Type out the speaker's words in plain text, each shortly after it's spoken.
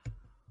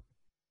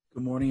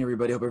Good morning,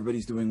 everybody. Hope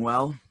everybody's doing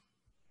well.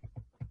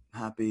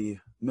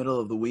 Happy middle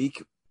of the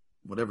week,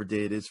 whatever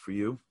day it is for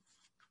you.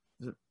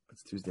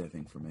 It's Tuesday, I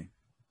think, for me.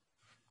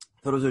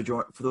 For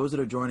those that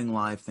are joining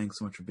live, thanks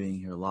so much for being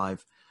here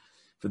live.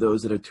 For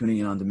those that are tuning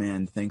in on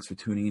demand, thanks for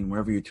tuning in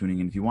wherever you're tuning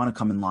in. If you want to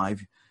come in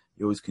live,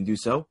 you always can do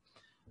so.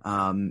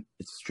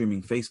 It's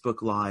streaming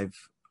Facebook Live,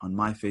 on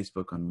my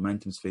Facebook, on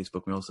Momentum's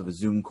Facebook. We also have a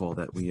Zoom call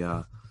that we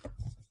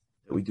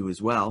do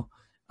as well.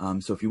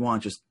 So if you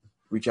want, just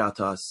reach out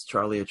to us,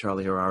 Charlie at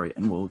Charlie Harari,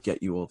 and we'll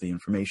get you all the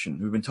information.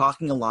 We've been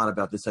talking a lot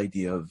about this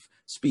idea of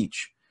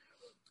speech.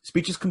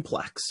 Speech is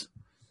complex.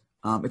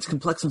 It's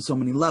complex on so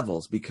many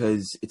levels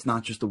because it's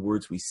not just the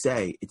words we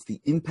say, it's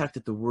the impact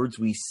that the words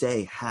we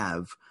say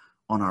have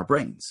on our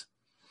brains.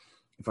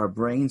 If our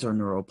brains are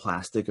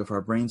neuroplastic, if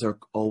our brains are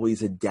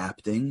always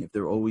adapting, if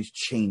they're always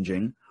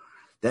changing,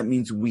 that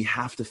means we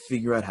have to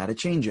figure out how to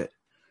change it.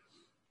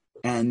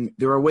 And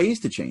there are ways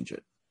to change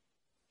it.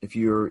 If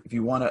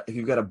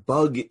you've got a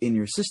bug in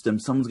your system,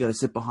 someone's got to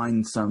sit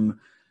behind some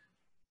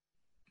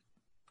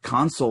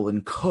console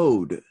and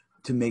code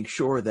to make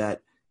sure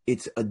that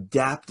it's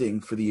adapting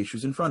for the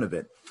issues in front of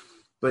it.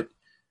 But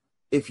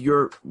if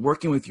you're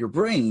working with your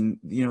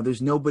brain,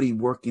 there's nobody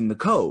working the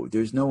code.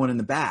 There's no one in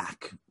the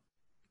back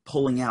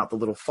pulling out the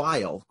little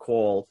file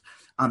called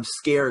 "I'm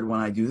scared when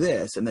I do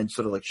this," and then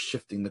sort of like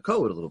shifting the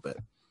code a little bit.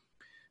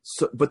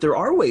 So, but there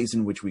are ways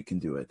in which we can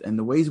do it, and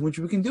the ways in which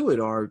we can do it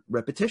are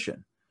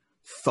repetition.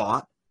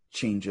 Thought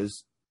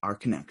changes our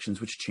connections,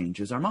 which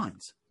changes our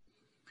minds.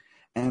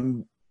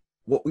 And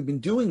what we've been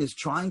doing is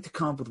trying to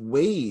come up with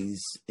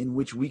ways in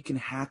which we can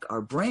hack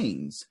our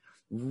brains,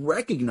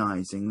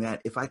 recognizing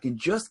that if I can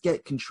just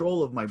get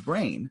control of my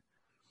brain,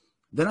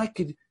 then I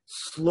could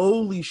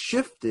slowly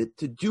shift it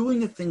to doing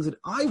the things that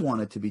I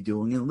want it to be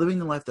doing and living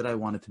the life that I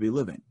want it to be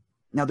living.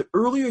 Now, the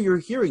earlier you're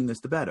hearing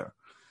this, the better.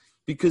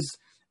 Because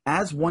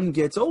as one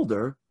gets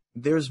older,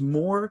 there's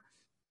more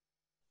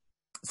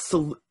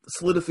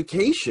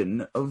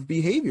solidification of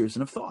behaviors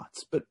and of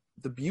thoughts. But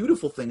the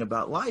beautiful thing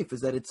about life is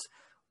that it's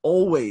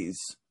always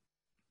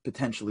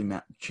potentially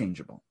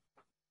changeable.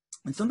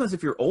 And sometimes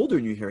if you're older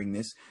and you're hearing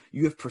this,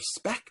 you have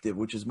perspective,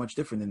 which is much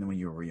different than when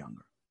you were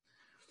younger.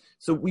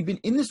 So we've been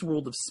in this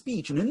world of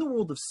speech, and in the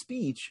world of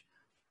speech,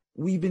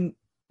 we've been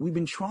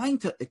trying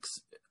to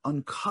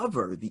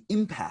uncover the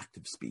impact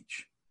of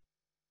speech.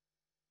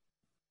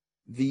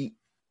 The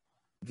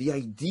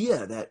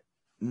idea that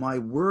my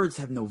words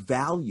have no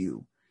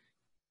value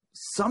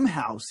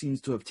somehow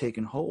seems to have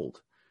taken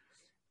hold.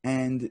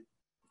 And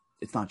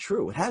it's not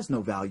true. It has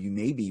no value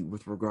maybe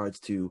with regards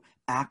to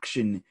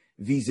action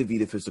vis-a-vis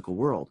the physical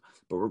world.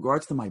 But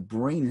regards to my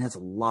brain, it has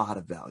a lot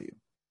of value.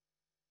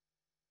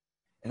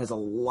 It has a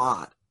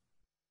lot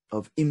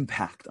of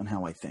impact on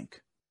how I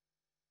think.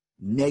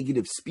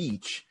 Negative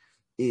speech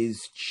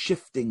is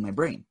shifting my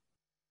brain.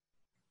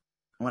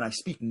 When I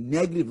speak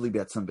negatively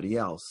about somebody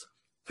else,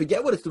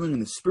 forget what it's doing in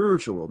the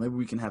spiritual world. Maybe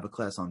we can have a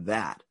class on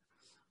that.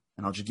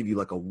 And I'll just give you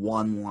like a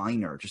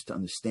one-liner just to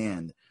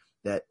understand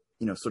that,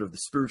 sort of the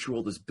spiritual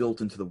world is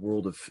built into the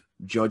world of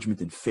judgment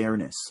and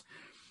fairness.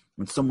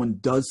 When someone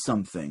does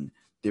something,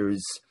 there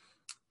is,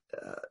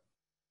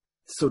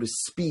 so to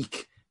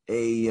speak,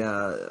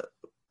 an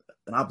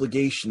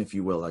obligation, if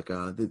you will. Like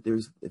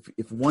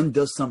if one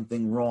does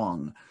something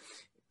wrong,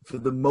 for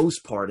the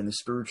most part in the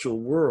spiritual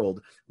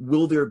world,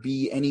 will there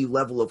be any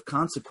level of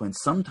consequence?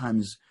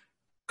 Sometimes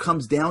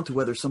comes down to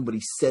whether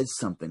somebody says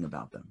something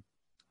about them.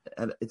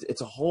 And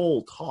it's a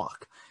whole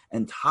talk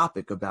and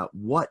topic about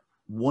what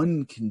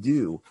one can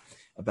do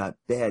about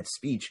bad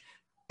speech.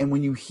 And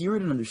when you hear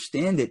it and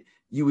understand it,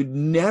 you would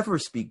never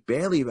speak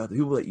badly about the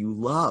people that you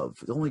love.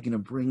 It's only going to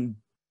bring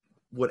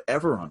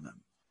whatever on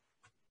them.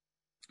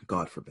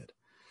 God forbid.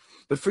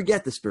 But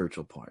forget the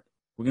spiritual part.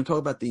 We're going to talk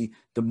about the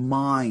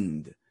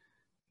mind.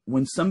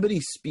 When somebody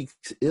speaks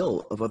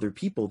ill of other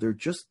people, they're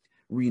just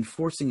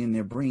reinforcing in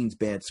their brains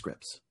bad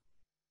scripts.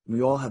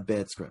 We all have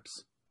bad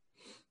scripts.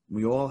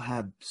 We all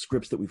have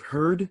scripts that we've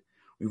heard.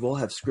 We all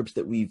have scripts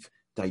that we've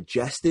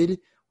digested.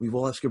 We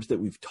all have scripts that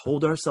we've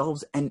told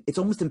ourselves. And it's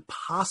almost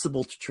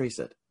impossible to trace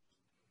it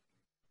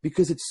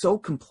because it's so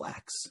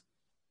complex.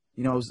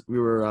 This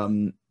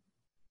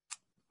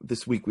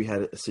week we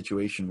had a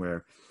situation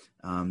where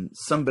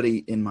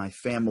somebody in my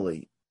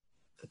family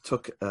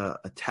took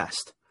a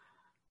test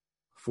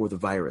for the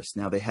virus.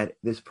 Now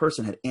this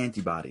person had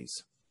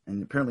antibodies.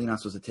 And apparently you're not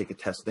supposed to take a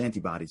test with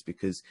antibodies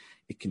because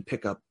it can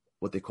pick up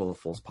what they call a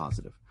false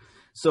positive.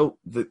 So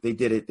they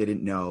did it, they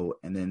didn't know,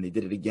 and then they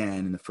did it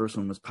again, and the first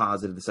one was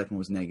positive, the second one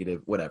was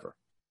negative, whatever.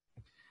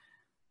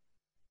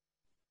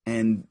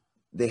 And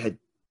they had,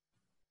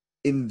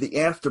 in the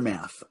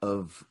aftermath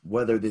of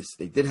whether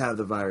they did have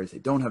the virus, they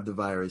don't have the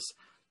virus,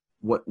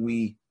 what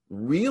we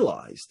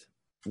realized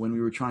when we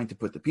were trying to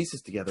put the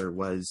pieces together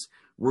was,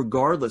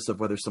 regardless of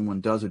whether someone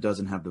does or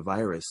doesn't have the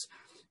virus,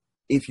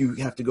 if you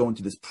have to go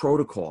into this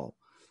protocol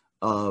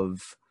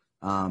of,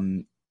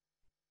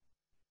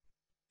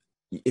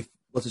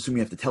 let's assume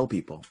you have to tell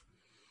people,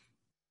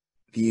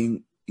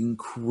 the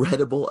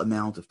incredible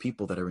amount of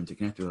people that are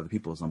interconnected with other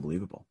people is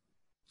unbelievable.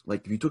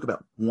 Like if you took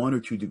about 1 or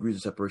 2 degrees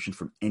of separation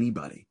from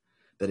anybody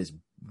that is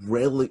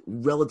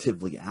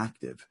relatively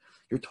active,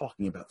 you're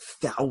talking about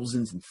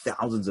thousands and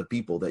thousands of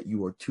people that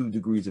you are 2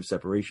 degrees of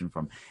separation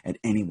from at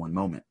any one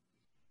moment.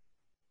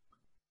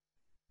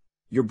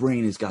 Your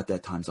brain has got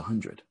that times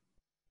 100.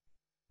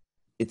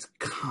 It's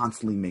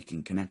constantly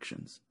making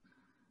connections.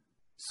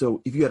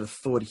 So if you had a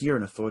thought here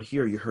and a thought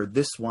here, you heard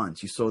this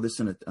once, you saw this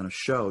on a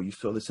show, you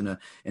saw this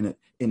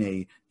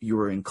you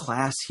were in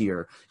class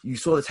here, you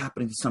saw this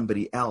happening to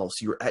somebody else,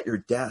 you were at your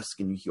desk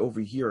and you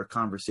overhear a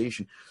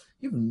conversation.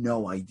 You have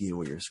no idea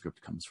where your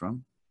script comes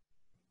from.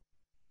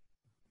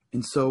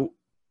 And so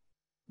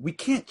we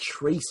can't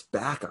trace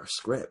back our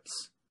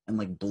scripts and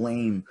like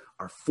blame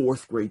our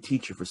 4th grade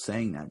teacher for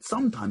saying that.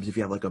 Sometimes if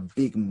you have like a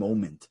big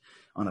moment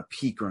on a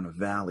peak or in a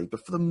valley,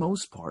 but for the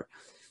most part,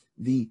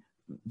 the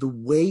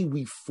way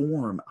we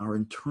form our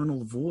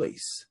internal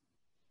voice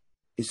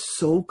is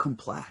so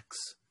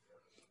complex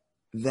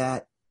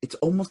that it's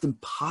almost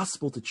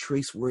impossible to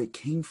trace where it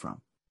came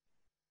from,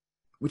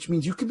 which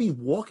means you could be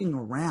walking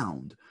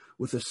around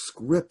with a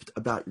script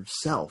about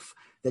yourself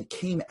that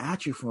came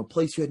at you from a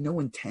place you had no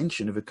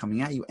intention of it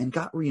coming at you and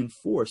got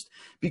reinforced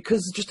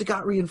because it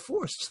got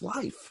reinforced. It's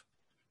life.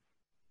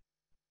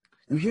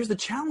 And here's the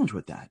challenge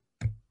with that.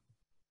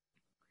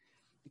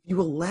 You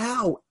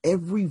allow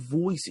every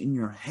voice in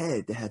your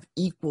head to have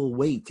equal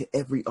weight to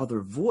every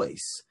other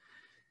voice.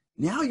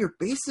 Now you're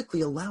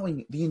basically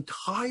allowing the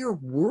entire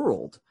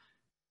world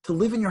to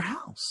live in your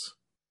house.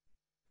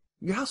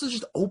 Your house is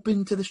just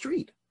open to the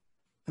street.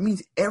 That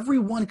means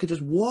everyone could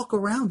just walk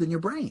around in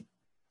your brain,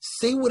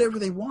 say whatever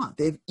they want.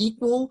 They have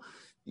equal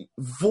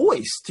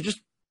voice to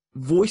just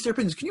voice their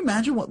opinions. Can you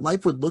imagine what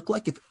life would look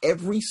like if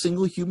every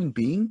single human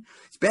being,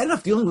 it's bad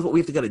enough dealing with what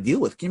we have to deal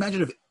with. Can you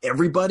imagine if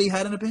everybody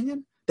had an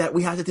opinion that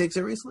we had to take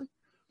seriously?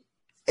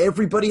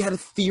 Everybody had a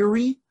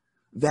theory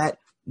that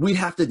we'd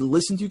have to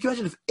listen to. Can you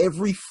imagine if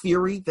every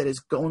theory that is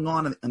going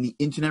on the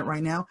internet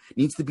right now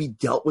needs to be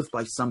dealt with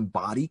by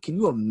somebody? Can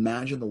you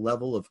imagine the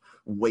level of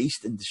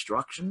waste and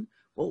destruction?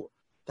 Well,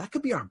 that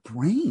could be our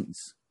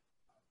brains.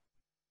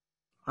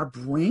 Our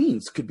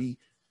brains could be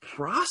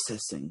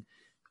processing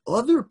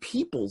other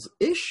people's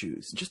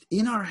issues just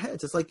in our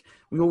heads. It's like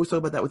we always talk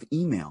about that with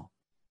email.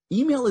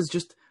 Email is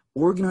just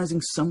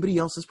organizing somebody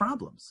else's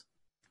problems.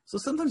 So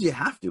sometimes you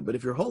have to, but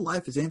if your whole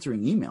life is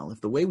answering email,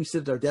 if the way we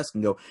sit at our desk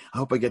and go, I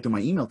hope I get to my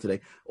email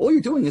today, all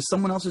you're doing is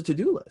someone else's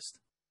to-do list.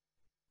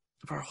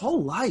 If our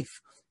whole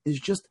life is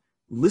just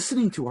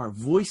listening to our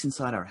voice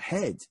inside our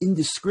heads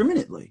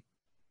indiscriminately,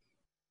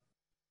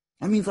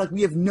 that means like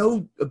we have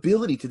no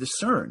ability to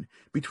discern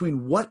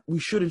between what we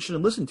should and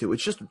shouldn't listen to.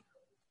 It's just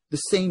the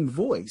same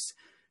voice.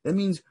 That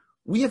means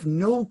we have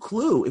no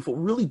clue if what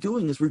we're really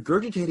doing is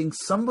regurgitating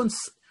someone's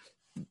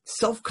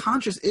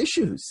self-conscious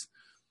issues.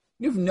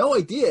 You have no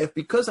idea if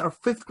because our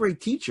 5th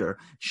grade teacher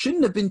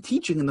shouldn't have been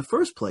teaching in the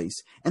first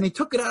place and they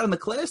took it out in the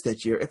class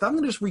that year, if I'm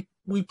going to just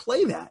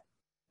replay that.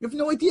 You have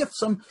no idea if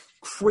some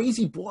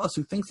crazy boss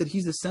who thinks that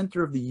he's the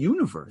center of the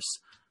universe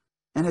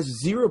and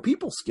has 0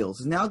 people skills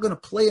is now going to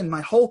play in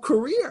my whole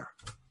career.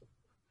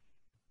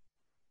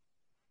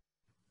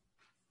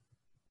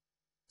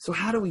 So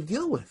how do we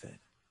deal with it?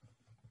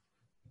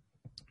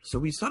 So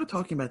we started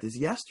talking about this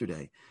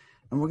yesterday,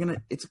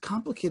 and it's a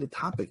complicated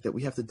topic that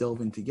we have to delve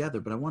in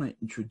together, but I want to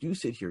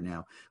introduce it here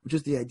now, which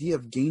is the idea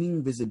of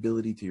gaining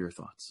visibility to your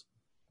thoughts.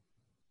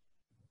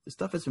 This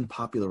stuff has been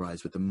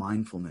popularized with the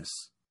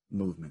mindfulness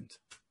movement.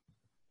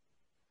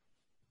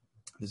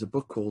 There's a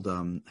book called,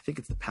 I think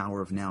it's The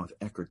Power of Now with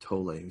Eckhart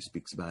Tolle who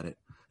speaks about it.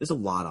 There's a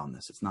lot on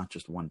this. It's not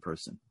just one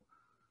person.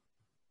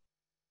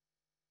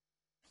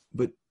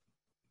 But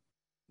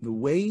the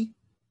way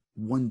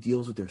one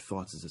deals with their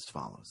thoughts is as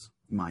follows,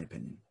 in my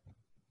opinion.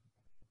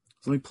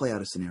 So let me play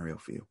out a scenario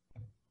for you.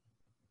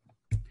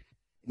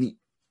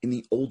 In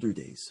the older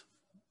days,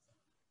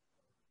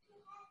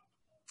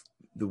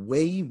 the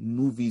way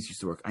movies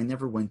used to work, I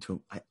never went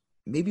to,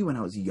 maybe when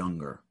I was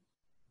younger,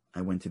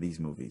 I went to these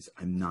movies.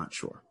 I'm not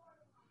sure.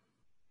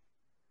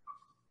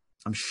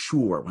 I'm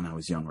sure when I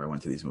was younger, I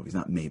went to these movies.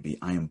 Not maybe.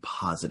 I am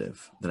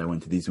positive that I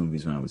went to these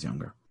movies when I was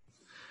younger.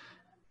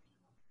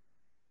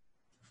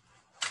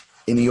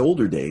 In the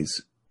older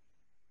days,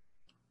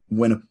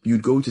 when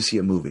you'd go to see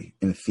a movie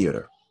in a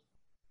theater,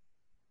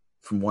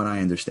 from what I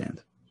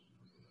understand,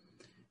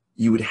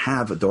 you would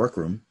have a dark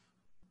room,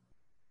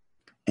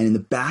 and in the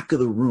back of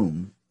the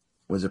room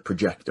was a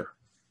projector.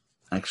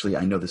 Actually,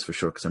 I know this for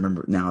sure because I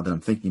remember now that I'm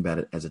thinking about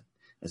it as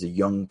a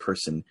young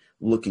person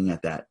looking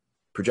at that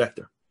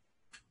projector.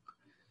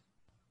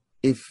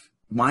 If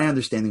my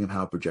understanding of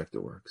how a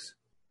projector works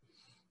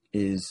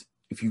is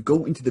if you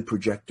go into the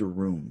projector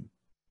room,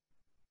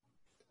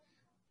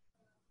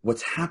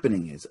 what's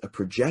happening is a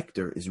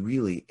projector is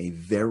really a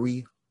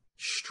very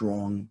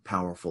strong,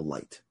 powerful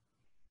light.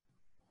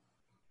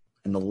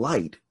 And the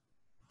light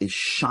is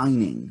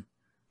shining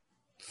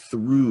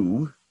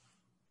through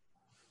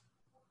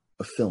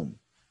a film.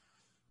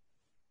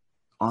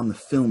 On the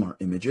film are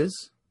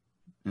images.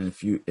 And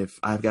if you've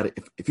got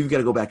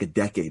to go back a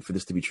decade for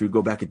this to be true,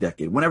 go back a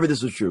decade. Whenever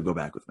this was true, go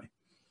back with me.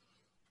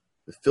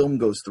 The film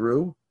goes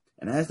through,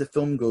 and as the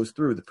film goes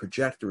through, the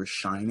projector is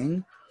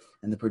shining,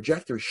 and the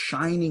projector is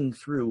shining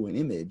through an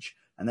image,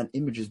 and that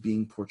image is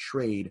being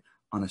portrayed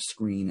on a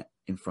screen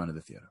in front of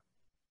the theater.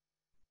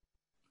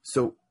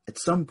 So at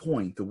some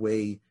point, the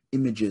way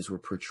images were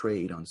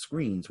portrayed on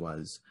screens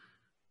was,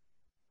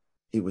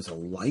 it was a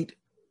light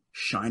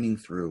shining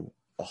through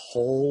a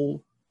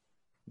whole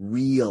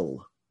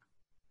reel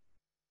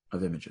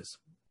of images.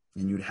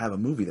 And you'd have a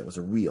movie that was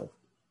a reel,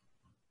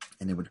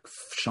 and it would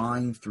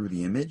shine through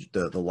the image,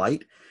 the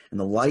light, and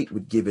the light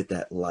would give it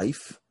that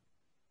life.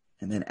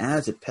 And then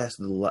as it passes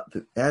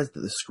as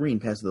the screen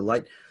passes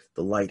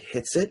the light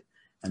hits it,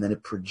 and then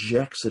it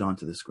projects it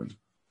onto the screen.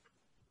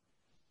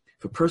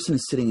 If a person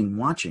is sitting and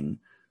watching,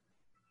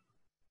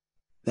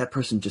 that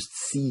person just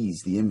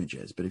sees the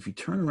images. But if you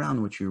turn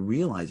around, what you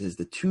realize is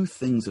the two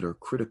things that are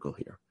critical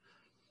here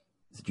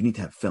is that you need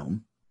to have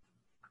film.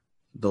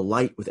 The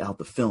light without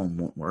the film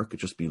won't work.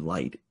 It'd just be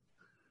light.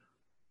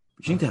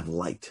 But you need to have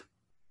light.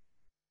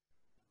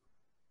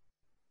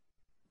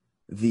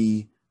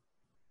 The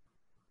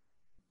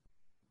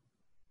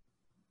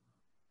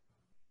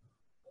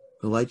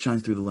light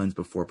shines through the lens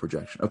before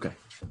projection. Okay.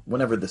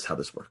 How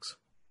this works.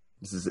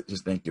 This is it.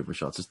 Just thank you,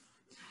 Rochelle. It's just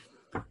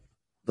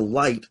the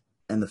light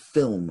and the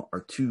film are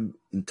two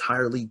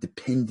entirely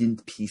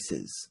dependent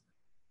pieces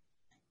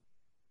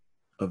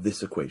of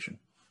this equation.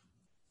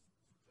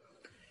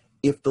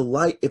 If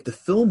the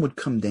film would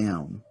come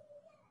down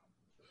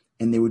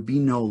and there would be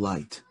no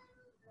light,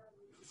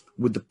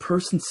 would the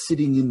person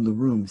sitting in the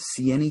room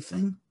see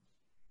anything?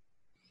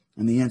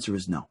 And the answer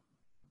is no.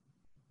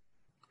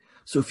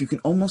 So if you can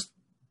almost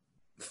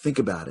think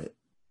about it,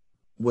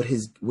 what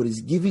is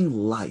giving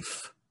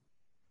life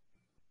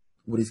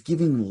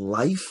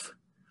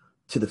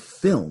to the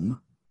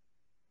film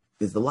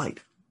is the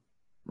light,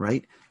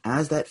 right?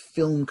 As that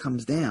film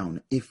comes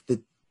down, if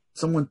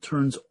someone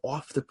turns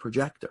off the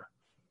projector,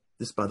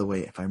 this, by the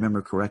way, if I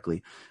remember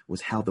correctly,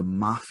 was how the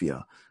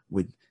mafia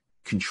would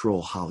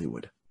control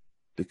Hollywood,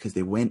 because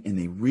they went and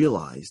they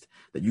realized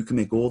that you can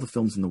make all the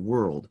films in the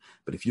world,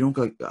 but if you're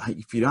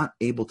not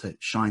able to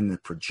shine the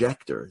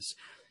projectors,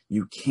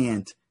 you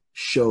can't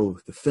show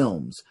the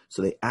films.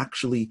 So they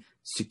actually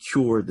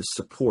secured the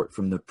support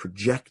from the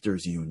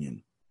Projectors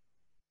Union.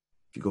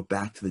 If you go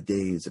back to the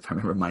days, if I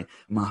remember my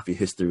mafia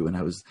history when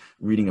I was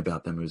reading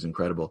about them, it was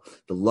incredible.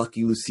 The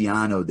Lucky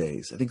Luciano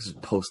days. I think this is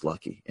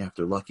post-Lucky,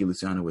 after Lucky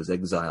Luciano was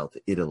exiled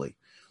to Italy.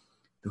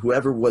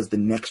 Whoever was the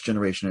next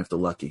generation after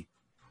Lucky,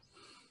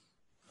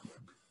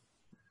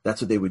 that's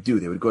what they would do.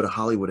 They would go to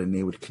Hollywood and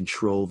they would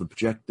control the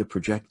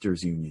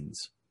Projectors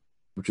Unions,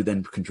 which would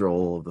then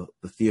control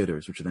the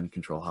theaters, which would then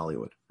control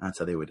Hollywood. That's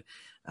how they would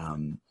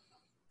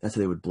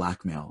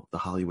blackmail the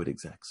Hollywood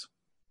execs,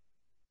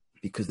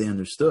 because they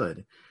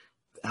understood,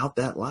 without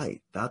that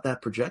light, without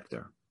that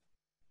projector,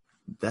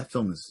 that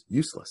film is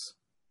useless.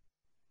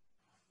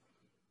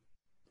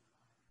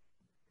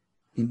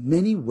 In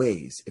many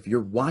ways, if you're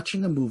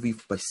watching a movie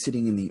by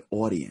sitting in the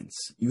audience,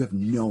 you have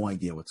no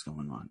idea what's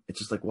going on. It's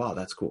just like, wow,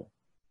 that's cool.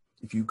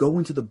 If you go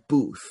into the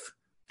booth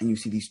and you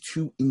see these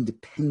two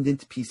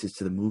independent pieces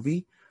to the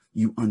movie,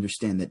 you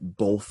understand that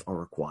both are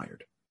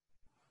required.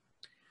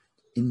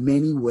 In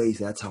many ways,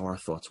 that's how our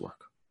thoughts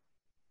work.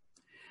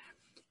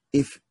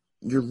 If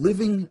you're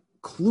living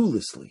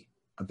cluelessly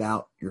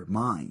about your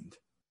mind,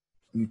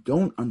 you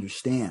don't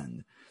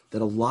understand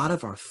that a lot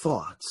of our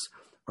thoughts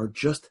are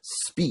just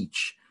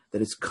speech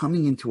that is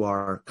coming into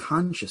our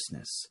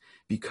consciousness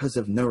because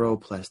of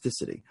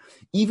neuroplasticity.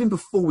 Even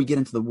before we get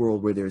into the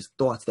world where there's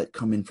thoughts that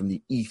come in from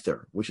the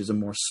ether, which is a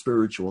more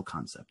spiritual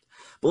concept.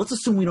 But let's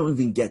assume we don't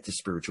even get to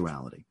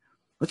spirituality.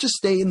 Let's just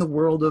stay in the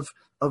world of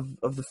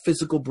the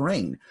physical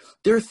brain.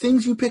 There are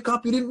things you pick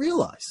up you didn't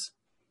realize.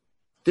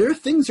 There are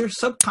things your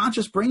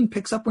subconscious brain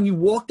picks up when you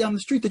walk down the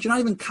street that you're not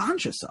even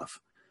conscious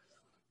of,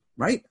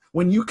 right?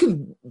 When you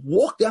can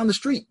walk down the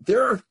street,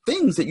 there are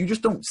things that you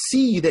just don't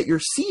see that you're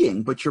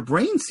seeing, but your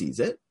brain sees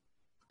it.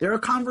 There are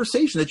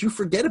conversations that you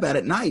forget about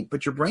at night,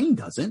 but your brain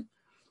doesn't.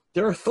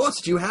 There are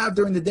thoughts that you have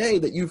during the day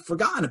that you've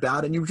forgotten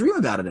about and you dream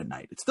about it at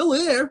night. It's still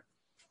there.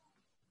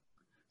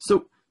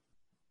 So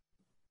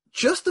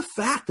just the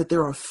fact that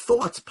there are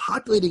thoughts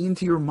populating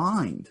into your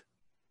mind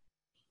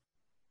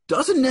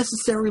doesn't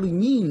necessarily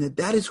mean that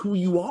that is who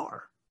you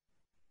are.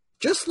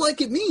 Just like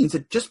it means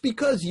that just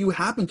because you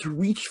happen to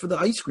reach for the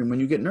ice cream when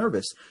you get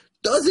nervous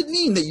doesn't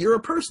mean that you're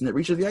a person that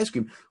reaches for the ice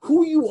cream.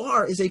 Who you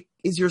are is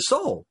your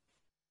soul,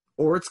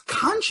 or it's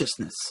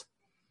consciousness.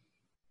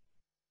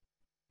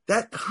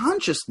 That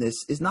consciousness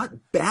is not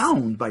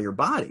bound by your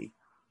body.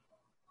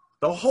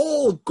 The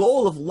whole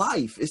goal of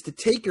life is to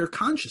take your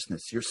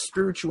consciousness, your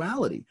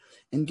spirituality,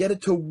 and get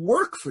it to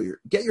work for you,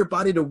 get your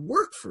body to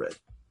work for it.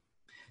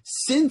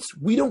 Since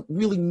we don't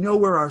really know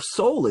where our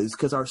soul is,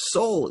 because our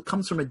soul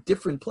comes from a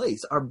different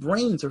place, our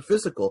brains are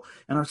physical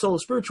and our soul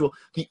is spiritual,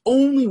 the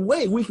only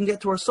way we can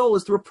get to our soul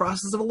is through a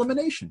process of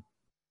elimination.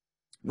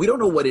 We don't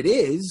know what it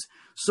is,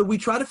 so we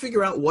try to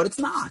figure out what it's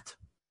not.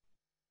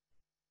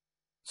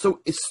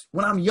 So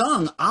when I'm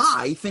young,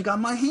 I think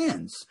I'm my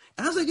hands.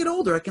 As I get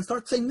older, I can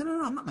start saying,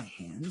 no, I'm not my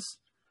hands.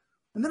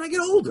 And then I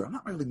get older. I'm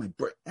not really my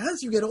brain.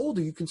 As you get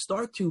older, you can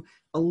start to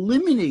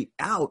eliminate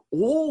out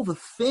all the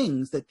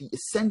things that the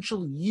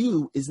essential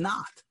you is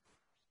not.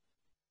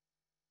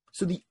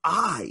 So the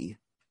I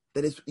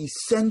that is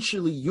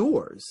essentially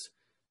yours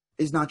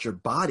is not your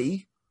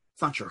body.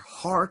 It's not your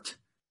heart.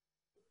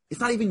 It's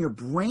not even your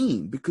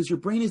brain, because your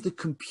brain is the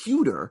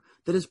computer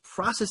that is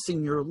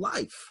processing your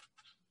life.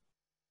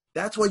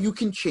 That's why you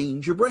can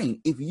change your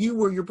brain. If you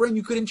were your brain,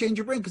 you couldn't change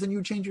your brain, because then you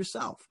would change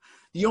yourself.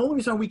 The only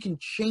reason we can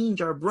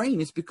change our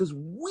brain is because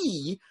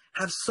we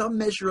have some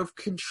measure of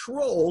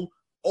control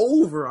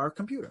over our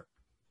computer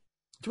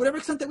to whatever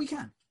extent that we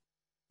can.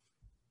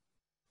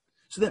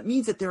 So that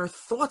means that there are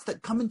thoughts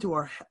that come into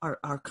our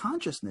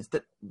consciousness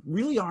that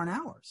really aren't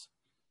ours.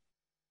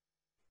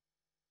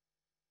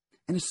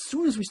 And as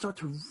soon as we start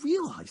to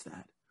realize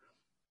that,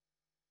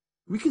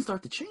 we can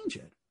start to change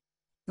it.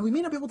 And we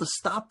may not be able to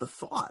stop the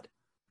thought,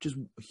 which is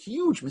a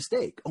huge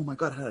mistake. Oh my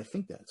God, how did I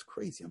think that? It's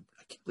crazy.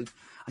 I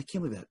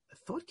can't believe that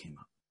thought came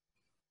up.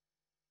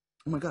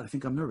 Oh my God, I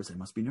think I'm nervous. I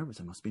must be nervous.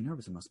 I must be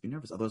nervous. I must be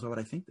nervous. Otherwise, why would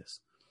I think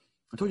this?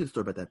 I told you the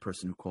story about that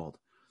person who called,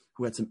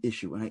 who had some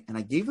issue. And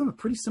I gave them a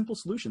pretty simple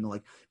solution. They're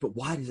like, but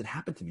why does it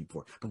happen to me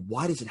for? But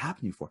why does it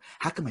happen to you for?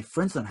 How come my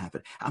friends don't have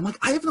it? I'm like,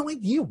 I have no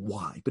idea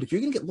why. But if you're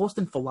going to get lost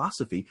in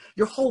philosophy,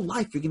 your whole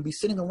life, you're going to be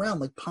sitting around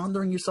like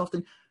pondering yourself.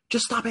 Then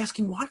just stop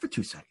asking why for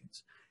 2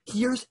 seconds.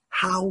 Here's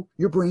how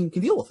your brain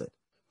can deal with it.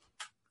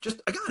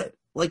 I got it.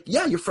 Like,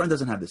 yeah, your friend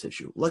doesn't have this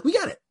issue. Like, we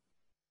get it.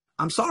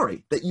 I'm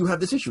sorry that you have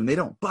this issue and they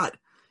don't. But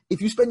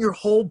if you spend your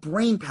whole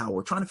brain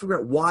power trying to figure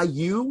out why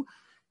you,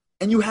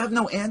 and you have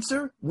no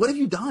answer, what have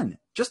you done?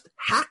 Just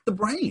hack the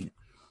brain.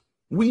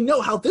 We know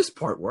how this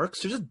part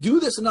works, so just do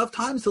this enough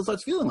times till it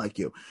starts feeling like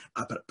you.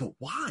 But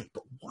why?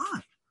 But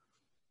why?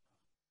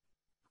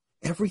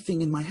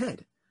 Everything in my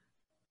head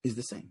is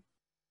the same.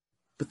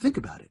 But think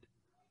about it.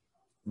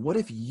 What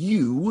if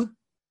you,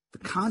 the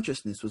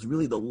consciousness, was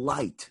really the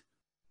light?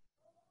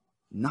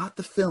 Not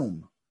the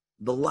film,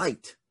 the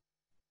light.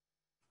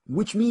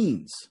 Which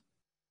means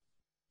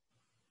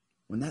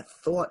when that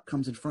thought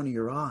comes in front of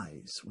your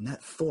eyes, when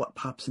that thought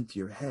pops into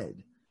your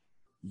head,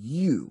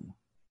 you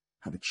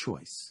have a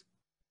choice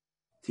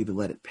to either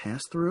let it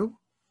pass through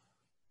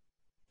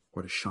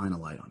or to shine a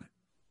light on it.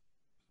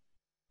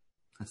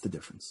 That's the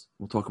difference.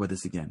 We'll talk about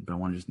this again, but I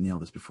want to just nail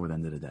this before the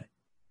end of the day.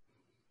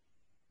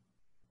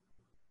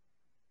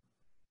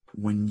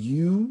 When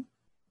you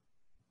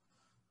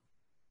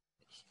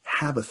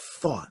have a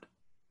thought,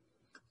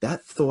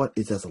 that thought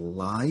is as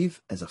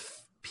alive as a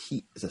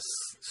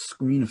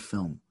screen of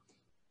film.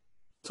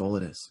 That's all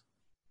it is.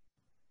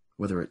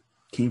 Whether it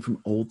came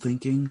from old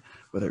thinking,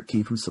 whether it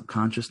came from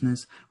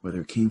subconsciousness,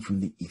 whether it came from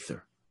the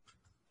ether,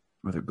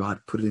 whether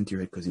God put it into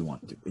your head because he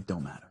wanted to, it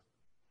don't matter.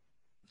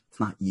 It's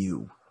not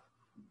you.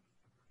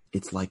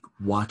 It's like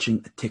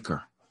watching a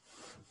ticker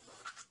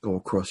go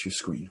across your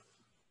screen.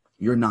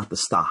 You're not the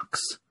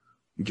stocks.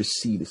 You just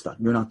see the stock.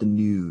 You're not the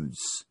news.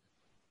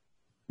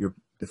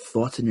 The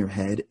thoughts in your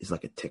head is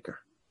like a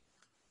ticker.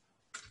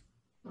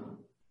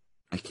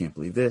 I can't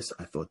believe this.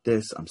 I thought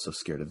this. I'm so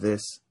scared of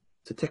this.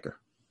 It's a ticker.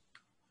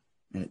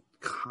 And it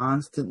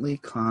constantly.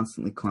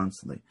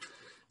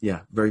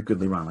 Yeah, very good,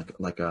 Liran.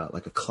 Like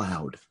a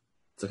cloud.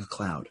 It's like a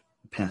cloud.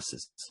 It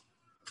passes.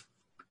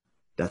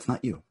 That's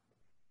not you.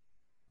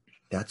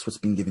 That's what's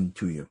been given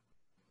to you.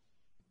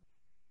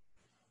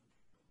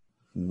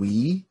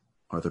 We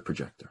are the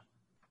projector.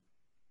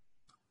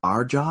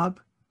 Our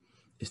job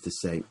is to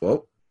say,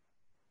 whoa,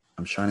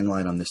 I'm shining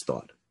light on this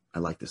thought. I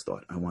like this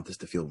thought. I want this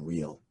to feel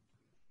real.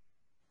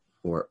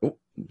 Or, oh,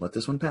 let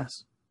this one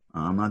pass.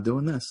 I'm not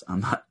doing this.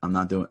 Nope.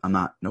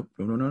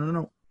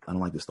 No. I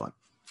don't like this thought.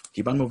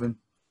 Keep on moving.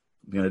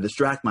 I'm going to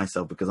distract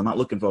myself because I'm not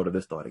looking forward to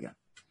this thought again.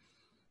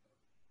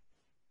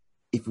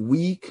 If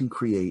we can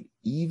create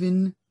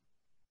even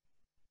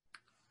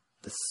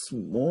the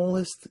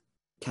smallest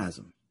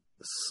chasm,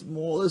 the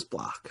smallest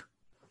block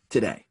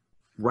today,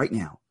 right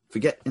now,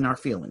 forget in our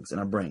feelings, in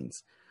our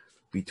brains,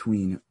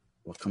 between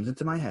what comes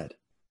into my head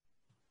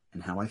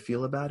and how I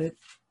feel about it,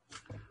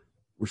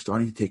 we're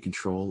starting to take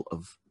control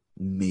of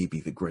maybe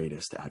the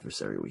greatest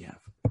adversary we have.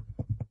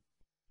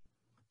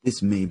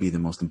 This may be the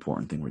most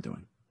important thing we're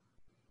doing.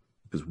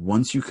 Because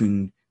once you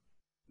can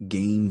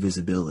gain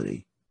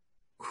visibility,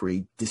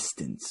 create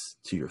distance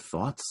to your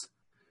thoughts,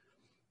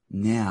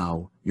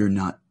 now you're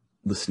not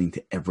listening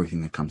to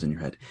everything that comes in your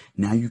head.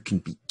 Now you can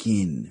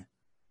begin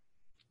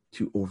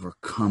to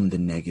overcome the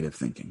negative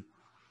thinking.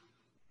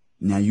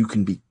 Now you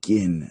can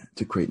begin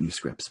to create new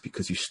scripts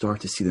because you start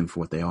to see them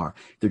for what they are.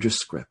 They're just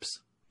scripts.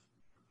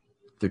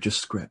 They're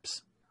just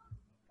scripts.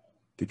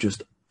 It's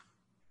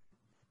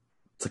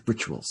like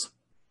rituals.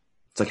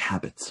 It's like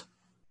habits.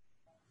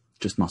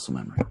 Just muscle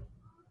memory. All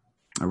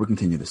right, we'll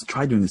continue this.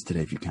 Try doing this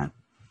today if you can.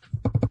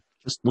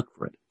 Just look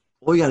for it.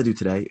 All you got to do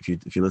today, if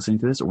you're listening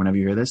to this or whenever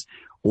you hear this,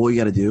 all you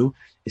got to do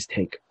is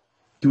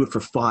do it for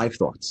 5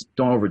 thoughts.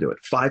 Don't overdo it.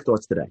 5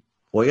 thoughts today.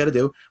 All you got to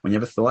do when you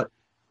have a thought,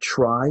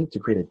 try to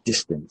create a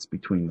distance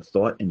between the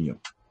thought and you.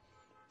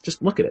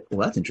 Just look at it.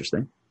 Well, that's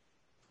interesting.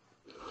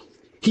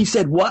 He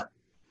said what?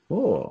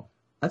 Oh,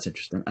 That's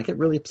interesting. I get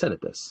really upset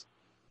at this.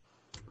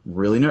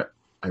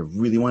 I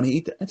really want to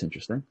eat that. That's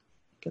interesting.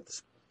 Get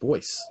this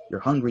voice. You're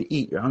hungry,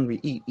 eat. You're hungry,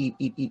 eat, eat,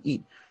 eat, eat,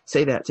 eat.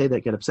 Say that,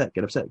 get upset,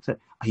 get upset, upset.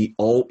 He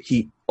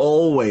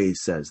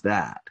always says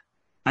that.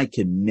 I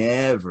can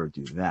never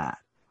do that.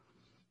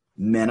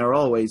 Men are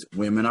always,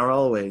 women are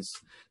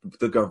always,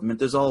 the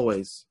government is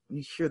always. When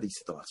you hear these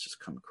thoughts just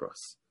come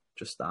across,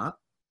 just stop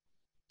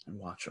and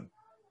watch them.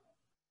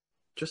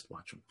 Just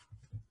watch them.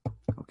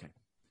 Okay.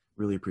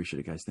 Really appreciate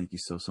it, guys. Thank you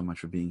so much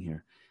for being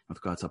here.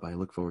 With God's help, I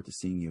look forward to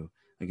seeing you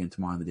again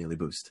tomorrow on the Daily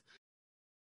Boost.